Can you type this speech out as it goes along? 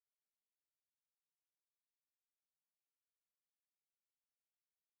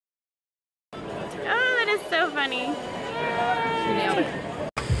so funny. She nailed it.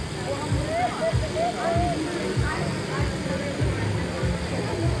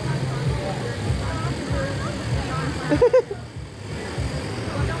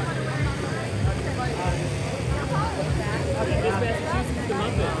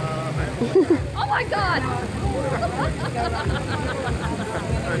 Oh my God!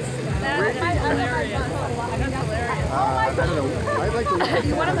 That's hilarious. I don't know. I like to look at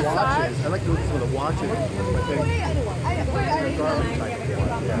some of the watches. I like to look at some of the watches.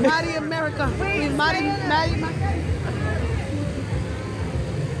 Mighty America. Mighty.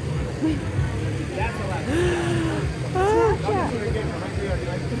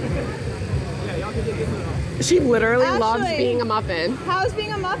 She literally loves being a muffin. How's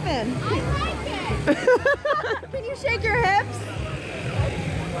being a muffin? I like it! Can you shake your hips?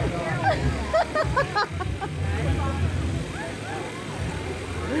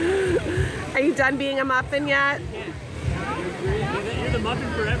 Are you done being a muffin yet? You're the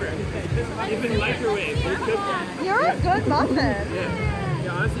muffin forever. You've been microwaved. You're a good muffin.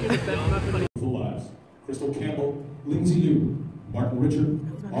 Yeah, honestly, you're the best muffin. Full lives. Crystal Campbell, Lindsay Liu, Martin Richard,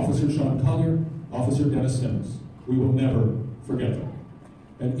 Officer Sean Collier, Officer Dennis Simmons. We will never forget them.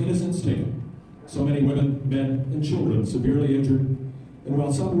 And innocents taken. So many women, men, and children severely injured. And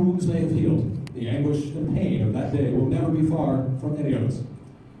while some wounds may have healed, the anguish and pain of that day will never be far from any of us.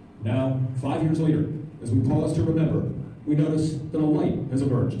 Now, 5 years later, as we pause to remember, we notice that a light has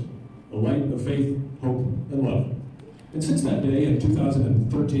emerged. A light of faith, hope, and love. And since that day in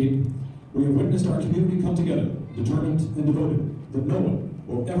 2013, we have witnessed our community come together, determined and devoted, that no one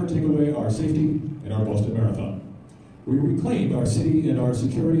will ever take away our safety in our Boston Marathon. We reclaimed our city and our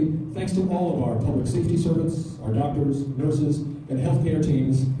security thanks to all of our public safety servants, our doctors, nurses, and healthcare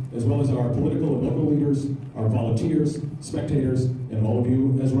teams, as well as our political and local leaders, our volunteers, spectators, and all of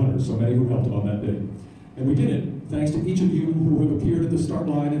you as runners, so many who helped on that day. And we did it thanks to each of you who have appeared at the start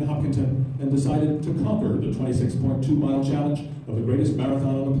line in Hopkinton and decided to conquer the 26.2-mile challenge of the greatest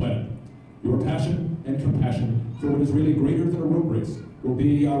marathon on the planet. Your passion and compassion for what is really greater than a road race will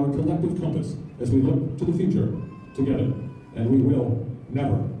be our collective compass as we look to the future together. And we will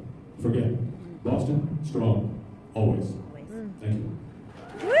never forget. Boston, strong, always. Thank you.